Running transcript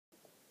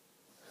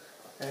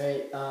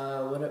Alright,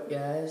 what up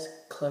guys?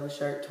 Clever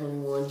Shark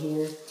 21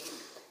 here,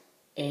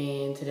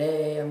 and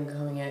today I'm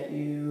coming at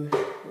you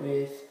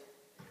with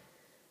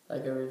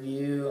like a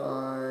review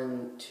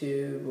on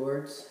two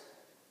boards.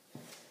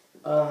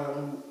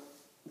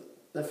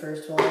 The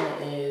first one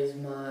is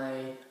my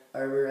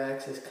Arbor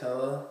Axis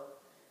Koa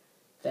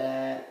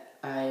that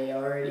I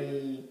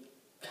already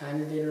kind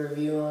of did a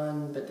review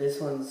on, but this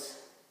one's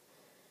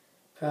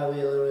probably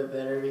a little bit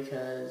better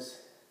because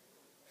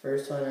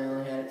first one I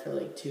only had it for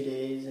like 2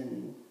 days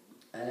and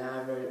now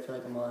I've rode it for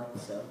like a month,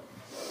 so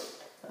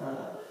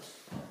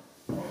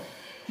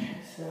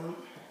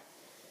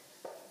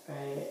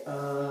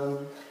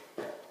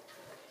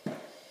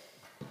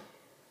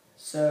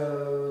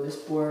so this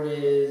board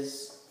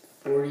is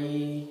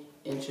 40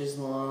 inches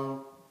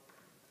long.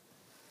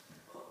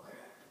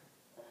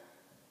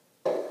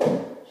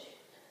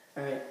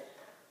 Alright,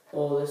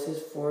 well this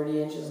is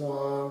 40 inches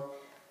long.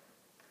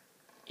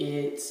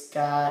 It's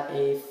got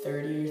a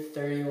 30 or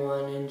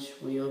 31 inch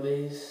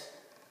wheelbase.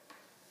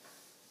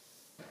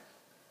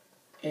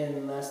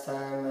 And last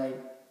time I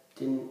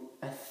think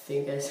I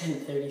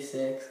said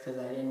 36 because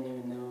I didn't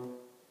even know.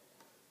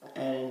 I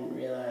didn't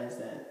realize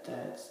that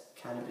that's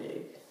kind of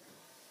big.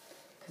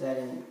 Because I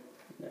didn't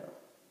know.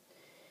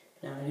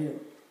 Now I do.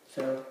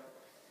 So,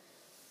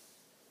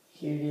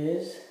 here it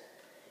is.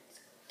 It's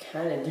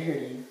kind of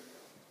dirty.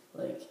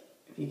 Like,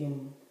 if you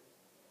can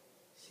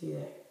see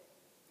that.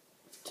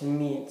 To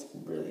me, it's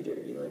really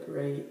dirty. Like,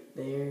 right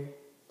there,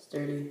 it's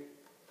dirty.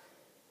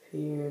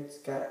 Here, it's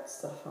got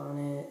stuff on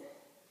it.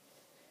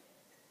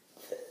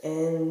 The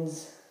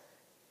ends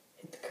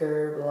hit the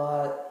curb a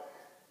lot. A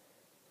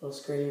little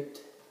scraped.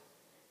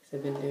 Because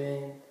I've been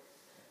doing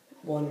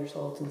wonder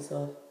salts and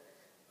stuff.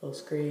 A little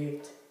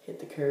scraped. Hit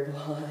the curb a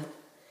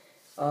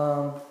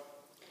lot.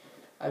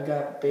 I've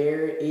got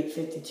bare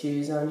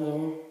 852s on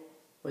here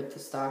with the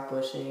stock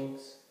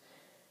bushings.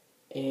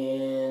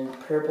 And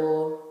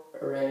purple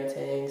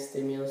orangutan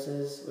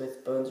stimuluses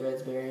with Bones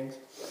Reds bearings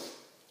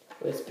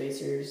with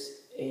spacers,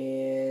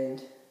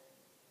 and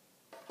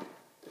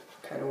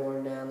kind of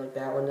worn down. Like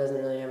that one doesn't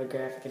really have a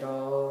graphic at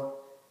all,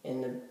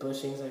 and the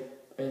bushings or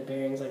the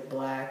bearings like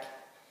black.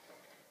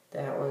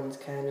 That one's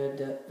kind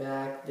of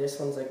back. This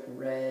one's like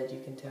red,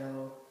 you can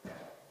tell.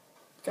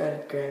 Got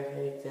a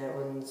graphic. That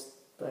one's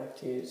black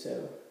too,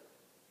 so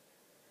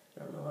I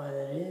don't know why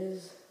that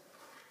is,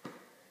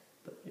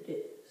 but it is.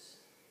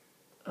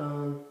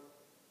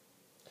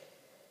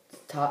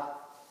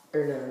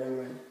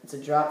 It's a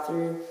drop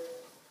through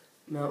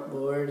mount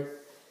board.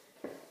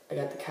 I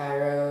got the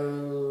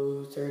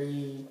Cairo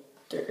 13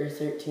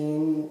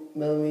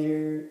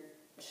 millimeter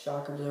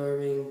shock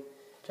absorbing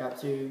drop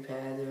through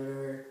pads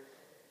or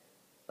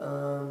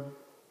whatever.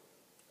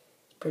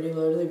 It's pretty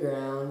low to the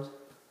ground,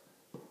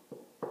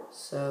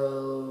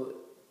 so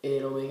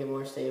it'll make it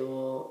more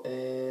stable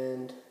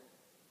and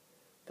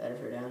better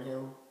for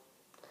downhill.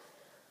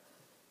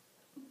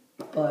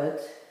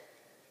 But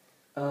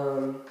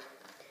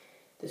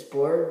this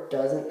board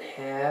doesn't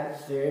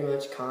have very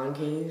much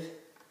concave,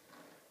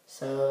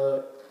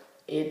 so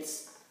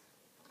it's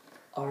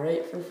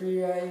alright for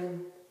free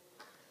riding.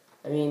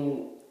 I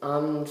mean,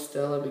 I'm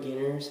still a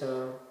beginner,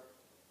 so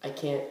I'm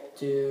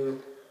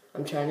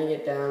trying to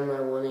get down my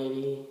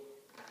 180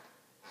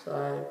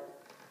 slide,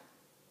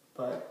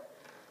 but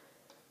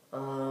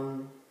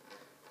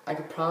I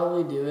could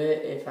probably do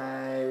it if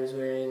I was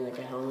wearing like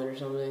a helmet or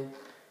something,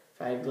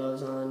 if I had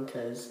gloves on,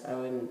 because I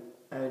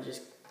would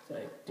just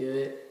like do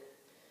it.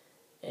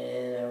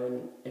 And I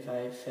wouldn't, if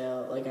I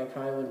fell, like I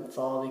probably wouldn't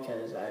fall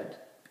because I'd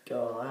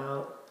go all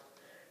out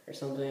or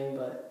something,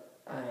 but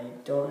I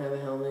don't have a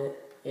helmet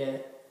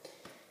yet,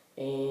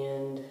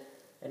 and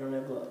I don't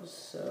have gloves,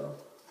 so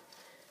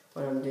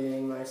when I'm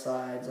doing my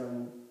slides,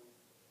 I'm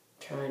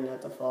trying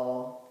not to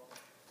fall,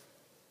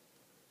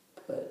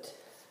 but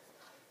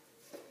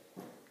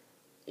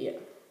yeah.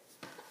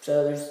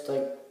 So there's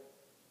like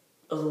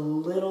a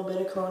little bit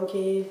of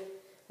concave,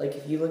 like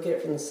if you look at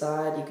it from the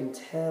side, you can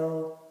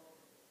tell.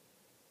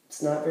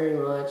 It's not very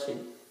much.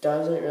 It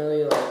doesn't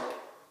really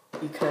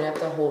you kind of have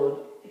to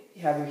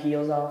have your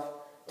heels off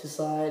to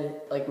slide.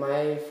 Like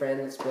my friend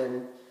that's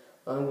been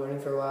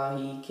longboarding for a while,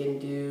 he can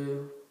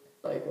do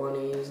like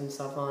 180s and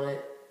stuff on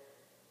it.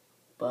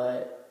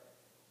 But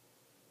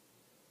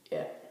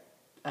yeah,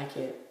 I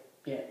can't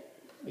yet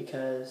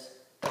because,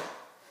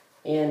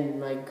 and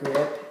my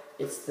grip,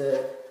 it's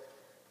the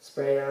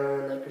spray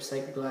on like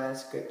recycled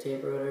glass grip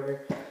tape or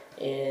whatever,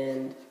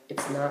 and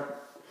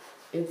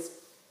it's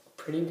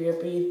pretty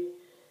grippy.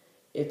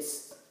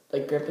 It's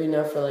like grippy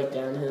enough for like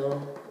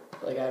downhill,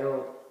 like I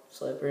don't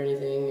slip or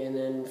anything, and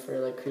then for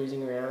like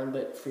cruising around,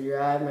 but for your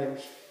ride my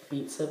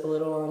feet slip a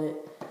little on it,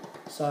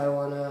 so I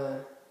want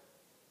to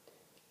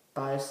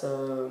buy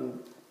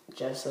some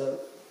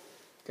Jessup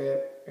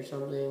grip or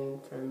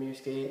something from your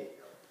skate.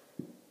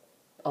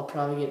 I'll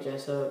probably get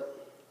Jessup,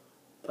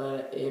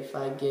 but if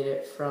I get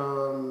it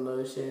from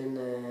Motion,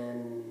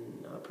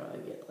 then I'll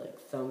probably get like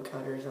Thumb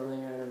Cut or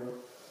something, I don't know.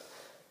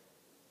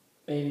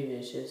 Maybe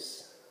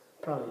Vicious.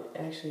 Probably,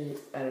 actually,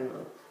 I don't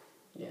know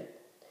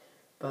yet.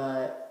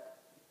 But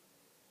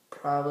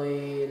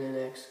probably in the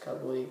next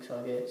couple weeks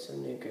I'll get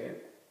some new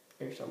grip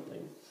or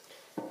something.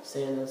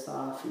 Sand this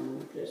off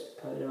and just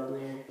put it on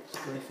there so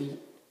my feet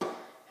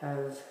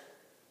have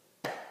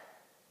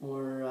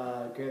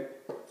more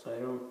grip, so I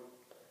don't.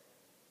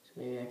 So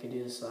maybe I could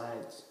do the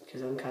slides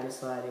because I'm kind of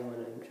sliding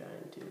when I'm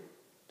trying to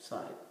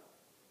slide,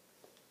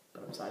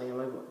 but I'm sliding on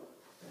my board.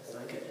 That's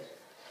not good.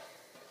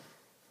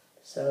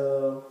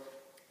 So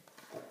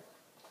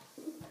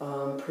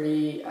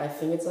I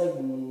think it's like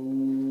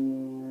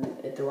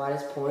at the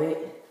widest point.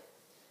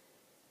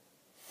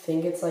 I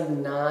think it's like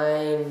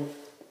 9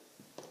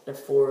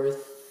 1/4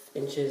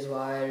 inches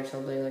wide or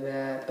something like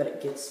that, but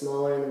it gets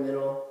smaller in the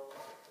middle.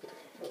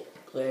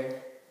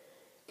 Glare.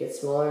 Gets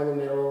smaller in the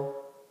middle.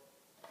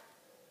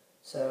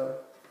 So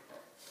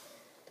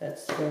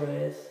that's the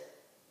width.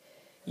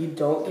 You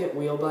don't get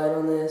wheel bite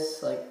on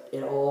this, like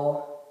at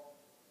all.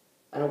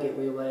 I don't get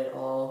wheel bite at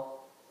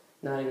all.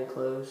 Not even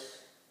close.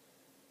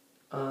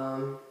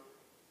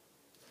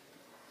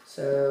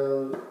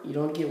 So you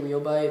don't get wheel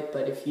bite,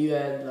 but if you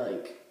had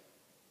like,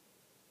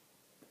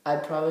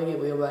 I'd probably get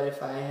wheel bite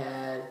if I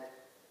had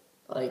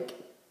like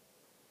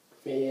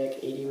maybe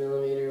like 80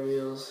 millimeter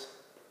wheels.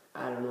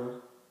 I don't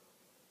know.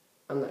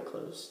 I'm not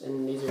close,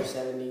 and these are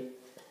 70.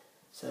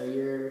 So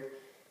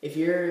if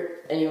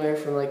you're anywhere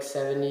from like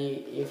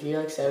 70, if you're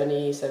like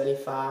 70,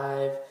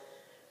 75,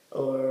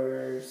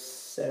 or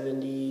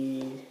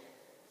 70,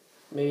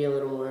 maybe a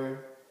little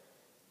more,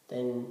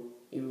 then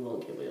you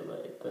won't get wheel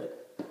bite.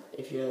 But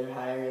if you're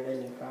higher,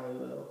 then you probably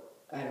will.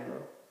 I don't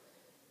know.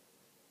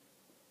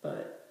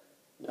 But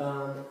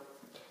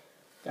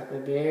got my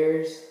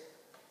bears.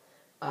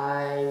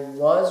 I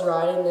was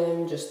riding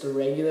them just the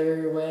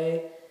regular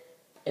way,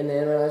 and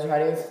then when I was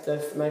riding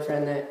with my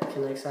friend that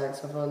can like slide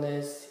stuff on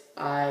this,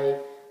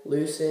 I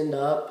loosened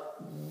up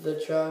the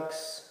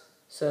trucks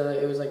so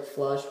it was like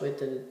flush with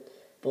the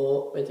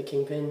bolt with the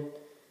kingpin,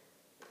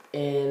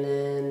 and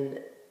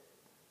then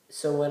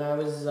so when I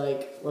was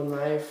like when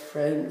my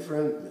friend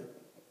from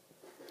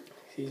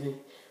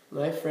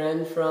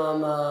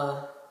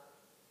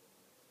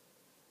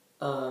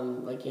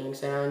like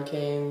Youngstown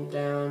came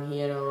down, he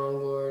had a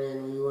longboard,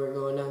 and we were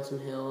going down some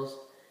hills,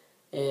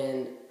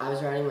 and I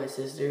was riding my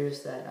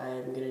sister's that I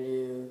am gonna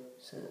do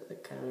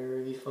like kind of a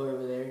review for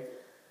over there,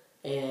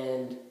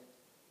 and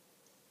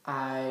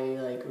I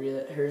like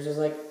hers was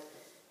like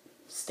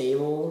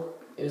stable.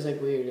 It was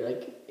like weird,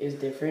 like it was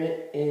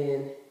different,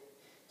 and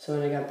so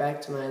when I got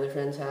back to my other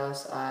friend's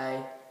house,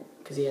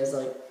 cause he has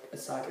like a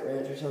socket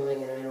wrench or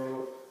something, and I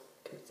don't,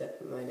 cause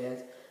that's my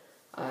dad's,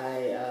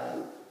 I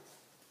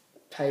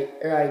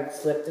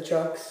flipped the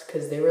trucks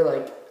because they were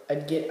like, I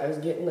was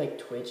getting like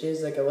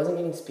twitches, like I wasn't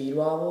getting speed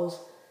wobbles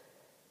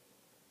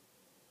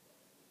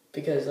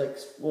because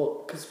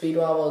cause speed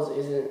wobbles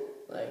isn't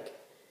like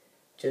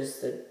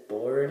just the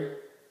board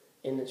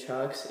in the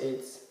trucks,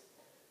 it's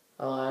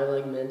a lot of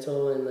like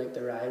mental and like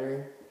the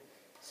rider.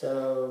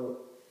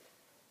 So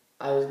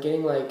I was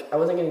getting like, I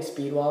wasn't getting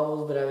speed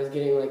wobbles, but I was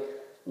getting like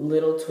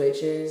little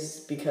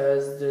twitches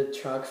because the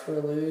trucks were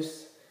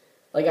loose.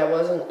 Like I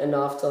wasn't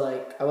enough to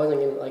like, I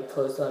wasn't getting like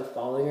close to like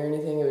falling or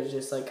anything. It was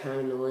just like kind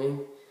of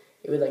annoying.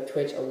 It would like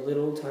twitch a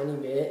little tiny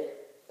bit.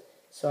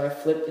 So I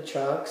flipped the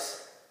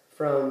trucks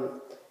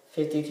from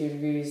 52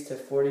 degrees to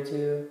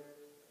 42,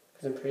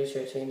 because I'm pretty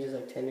sure it changes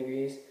like 10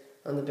 degrees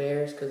on the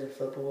bears because they're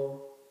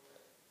flippable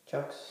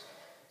trucks.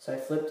 So I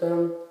flipped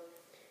them,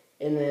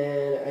 and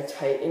then I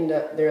tightened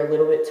up. They're a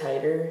little bit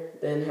tighter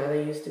than how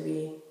they used to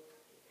be.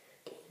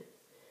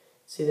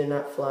 See, they're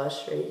not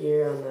flush right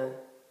here on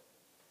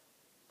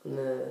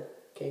the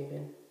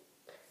kingpin.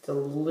 It's a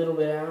little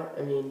bit out.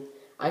 I mean,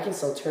 I can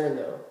still turn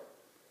though,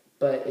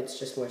 but it's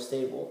just more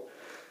stable.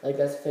 Like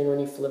that's the thing, when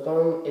you flip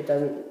them, it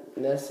doesn't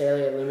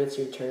necessarily, it limits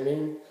your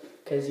turning,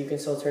 because you can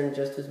still turn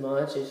just as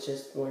much, it's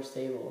just more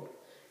stable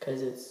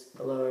because it's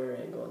a lower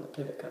angle on the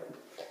pivot cup.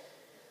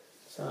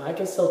 So I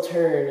can still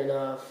turn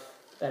enough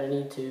that I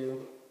need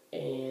to,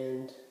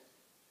 and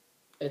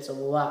it's a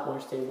lot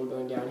more stable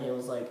going down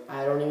hills. Like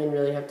I don't even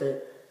really have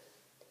to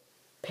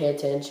pay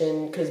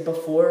attention, because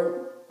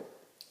before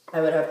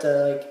I would have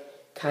to like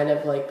kind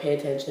of like pay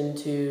attention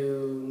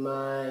to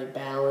my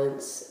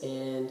balance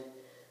and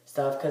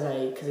stuff, because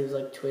it was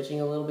like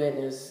twitching a little bit,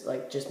 and it was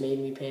like just made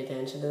me pay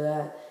attention to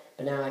that.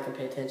 But now I can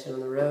pay attention on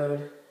the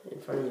road in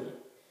front of me,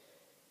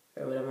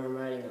 or whatever I'm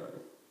riding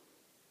on,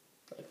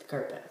 like the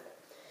cart path,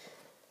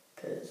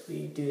 because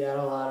we do that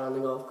a lot on the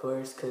golf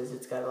course because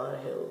it's got a lot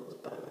of hills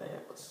by my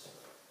house.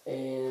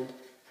 And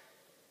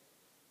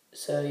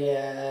so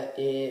yeah,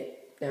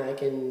 now I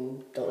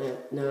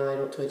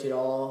don't twitch at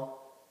all,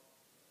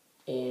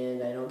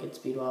 and I don't get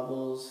speed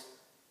wobbles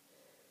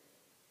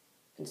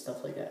and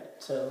stuff like that.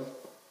 So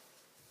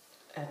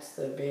that's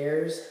the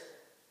bears.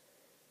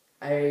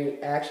 I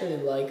actually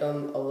like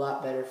them a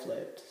lot better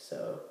flipped.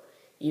 So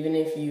even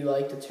if you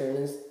like to turn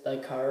and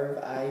like carve,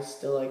 I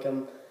still like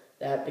them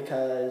that,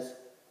 because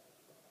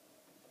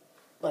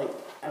like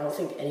I don't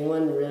think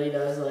anyone really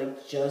does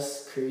like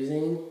just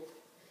cruising.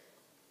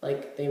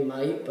 Like they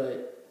might,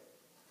 but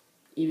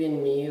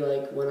even me,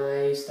 like when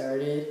I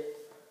started,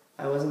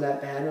 I wasn't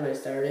that bad when I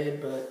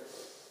started, but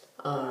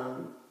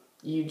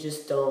you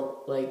just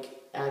don't, like,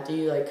 after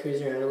you like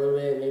cruise around a little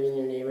bit, maybe in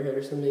your neighborhood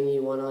or something,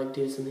 you want to like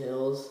do some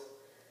hills,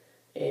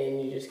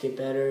 and you just get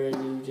better, and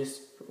you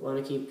just want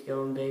to keep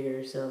going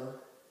bigger. So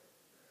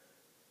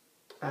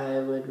I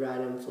would ride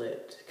them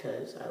flipped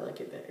because I like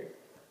it better,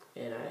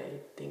 and I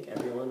think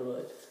everyone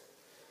would.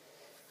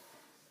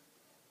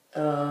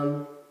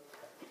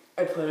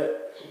 I put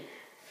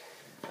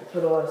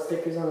a lot of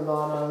stickers on the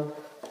bottom,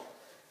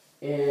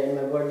 and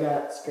my board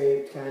got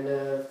scraped kind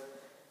of,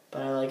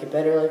 but I like it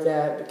better like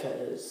that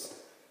because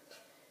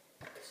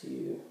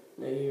you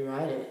know you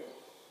ride it.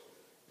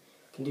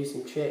 You can do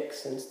some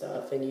tricks and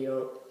stuff, and you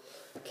don't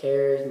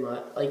care as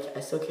much. Like,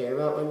 I still care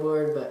about my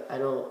board, but I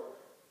don't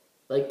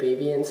like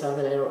baby and stuff,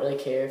 and I don't really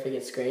care if it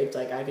gets scraped.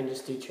 Like, I can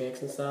just do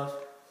tricks and stuff.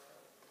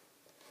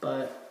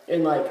 But,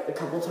 and like a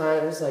couple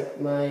times,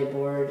 like my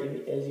board,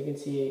 as you can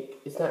see,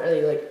 it's not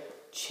really like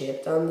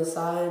chipped on the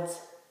sides,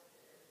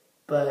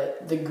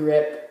 but the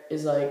grip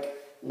is like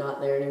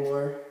not there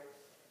anymore,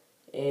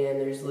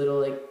 and there's little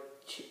like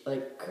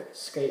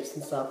scrapes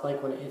and stuff.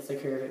 Like when it hits the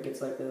curve, it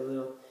gets like the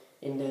little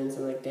indents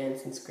and like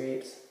dents and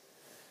scrapes.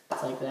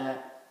 It's like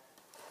that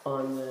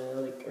on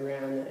the like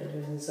around the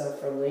edges and stuff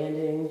from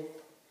landing,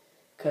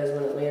 because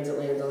when it lands on,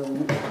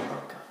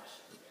 oh gosh,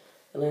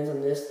 it lands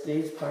on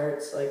these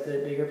parts, like the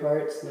bigger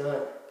parts.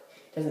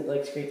 Doesn't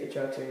like scrape the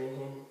trucks or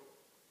anything.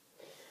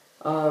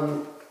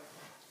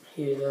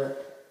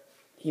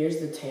 Here's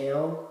the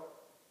tail.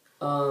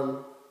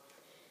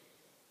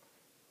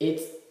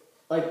 It's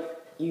like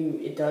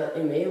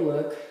it may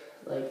look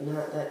like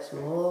not that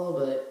small,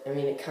 but I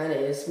mean it kind of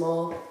is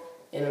small,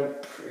 and I'm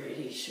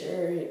pretty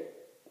sure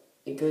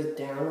it goes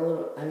down a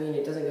little. I mean,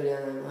 it doesn't go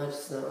down that much.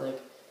 It's not like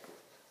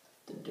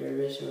the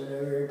Dervish or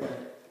whatever,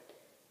 but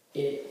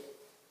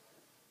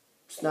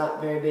it's not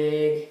very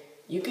big.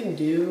 You can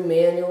do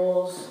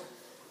manuals,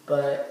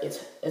 but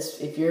it's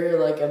if you're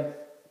like a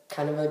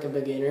kind of like a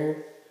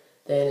beginner,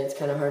 then it's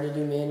kind of hard to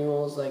do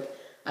manuals. Like,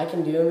 I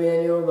can do a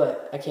manual,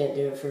 but I can't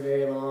do it for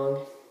very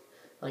long,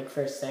 like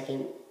for a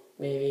second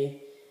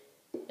maybe,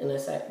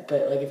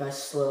 but like if I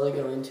slowly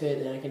go into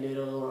it, then I can do it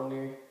a little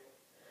longer.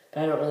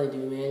 But I don't really do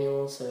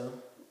manuals, so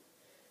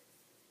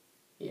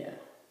yeah.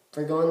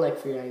 For going like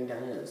freeriding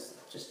down it, it's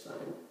just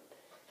fine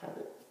how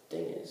the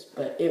thing is.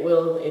 But it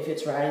will, if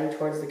it's riding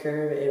towards the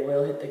curb, it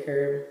will hit the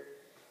curb,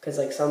 because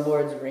like some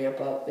boards ramp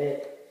up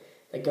it,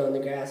 like go in the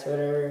grass or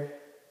whatever.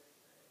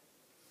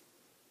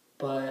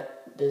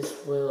 But this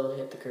will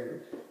hit the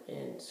curb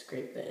and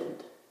scrape the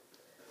end.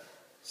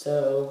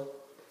 So,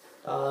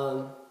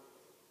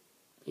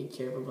 be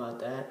careful about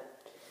that.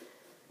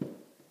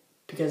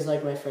 Because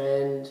like my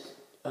friend,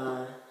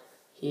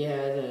 he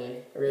had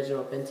a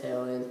original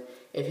pintail, and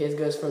if his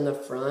goes from the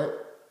front,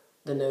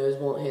 the nose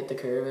won't hit the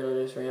curb,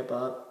 it'll just ramp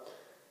up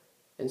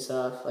and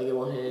stuff. Like, it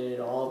won't hit it at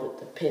all, but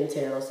the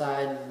pintail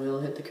side will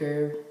hit the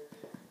curb.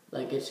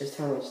 Like, it's just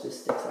how much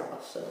this sticks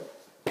off, so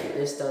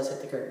this does hit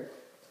the curb.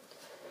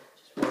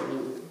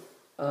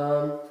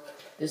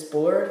 This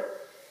board,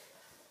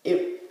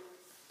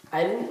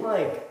 I didn't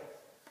like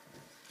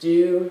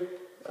do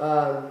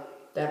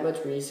that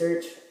much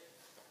research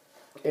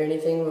or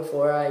anything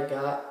before I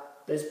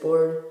got this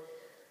board.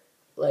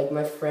 Like,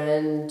 my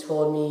friend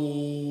told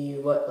me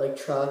what like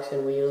trucks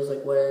and wheels,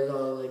 like what is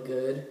all like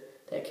good,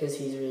 that because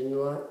he's ridden a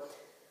lot,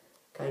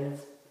 kind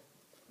of.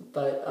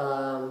 But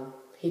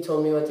he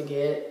told me what to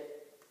get,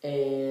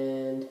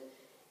 and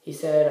he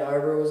said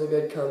Arbor was a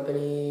good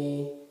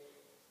company.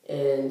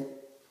 And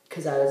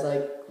because I was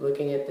like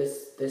looking at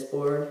this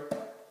board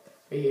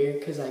right here,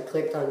 because I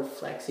clicked on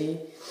Flexi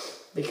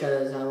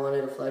because I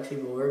wanted a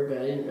Flexi board, but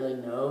I didn't really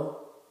know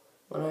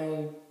when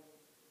I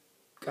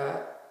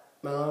got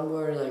my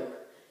longboard like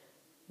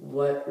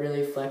what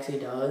really Flexi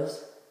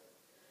does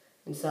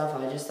and stuff.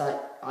 I just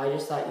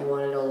thought you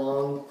wanted a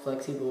long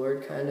Flexi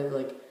board, kind of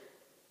like,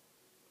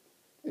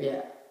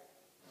 yeah.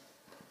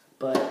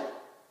 But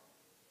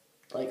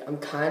like, I'm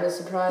kind of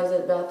surprised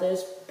about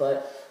this,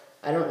 but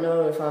I don't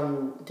know if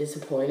I'm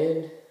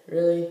disappointed,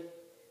 really,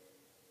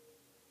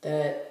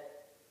 that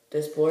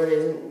this board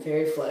isn't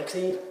very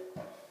flexy.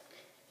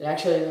 It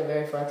actually isn't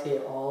very flexy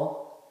at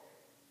all.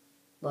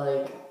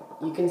 Like,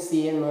 you can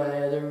see in my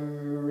other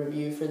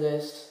review for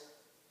this,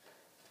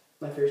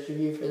 my first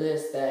review for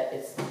this, that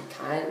it's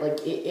kind of,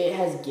 like, it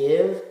has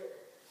give,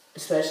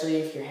 especially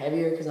if you're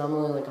heavier, because I'm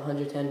only like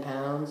 110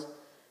 pounds.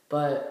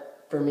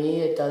 But for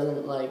me, it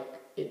doesn't, like,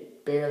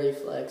 it barely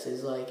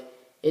flexes. Like,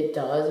 it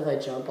does if I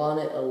jump on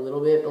it a little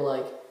bit, but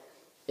like,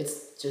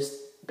 it's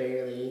just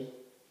barely,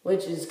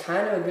 which is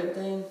kind of a good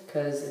thing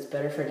because it's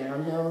better for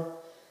downhill.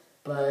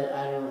 But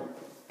I'm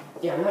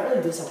not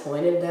really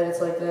disappointed that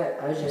it's like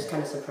that. I was just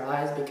kind of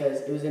surprised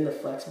because it was in the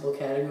flexible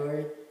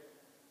category.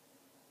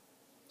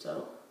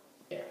 So,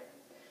 yeah.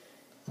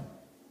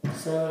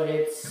 So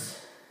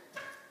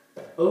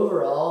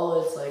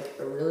overall, it's like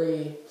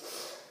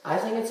I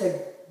think it's a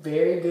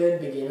very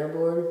good beginner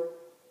board.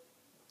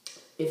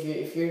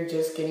 If you're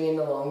just getting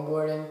into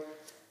longboarding,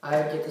 I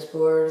would get this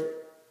board.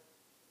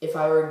 If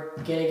I were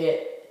gonna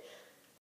get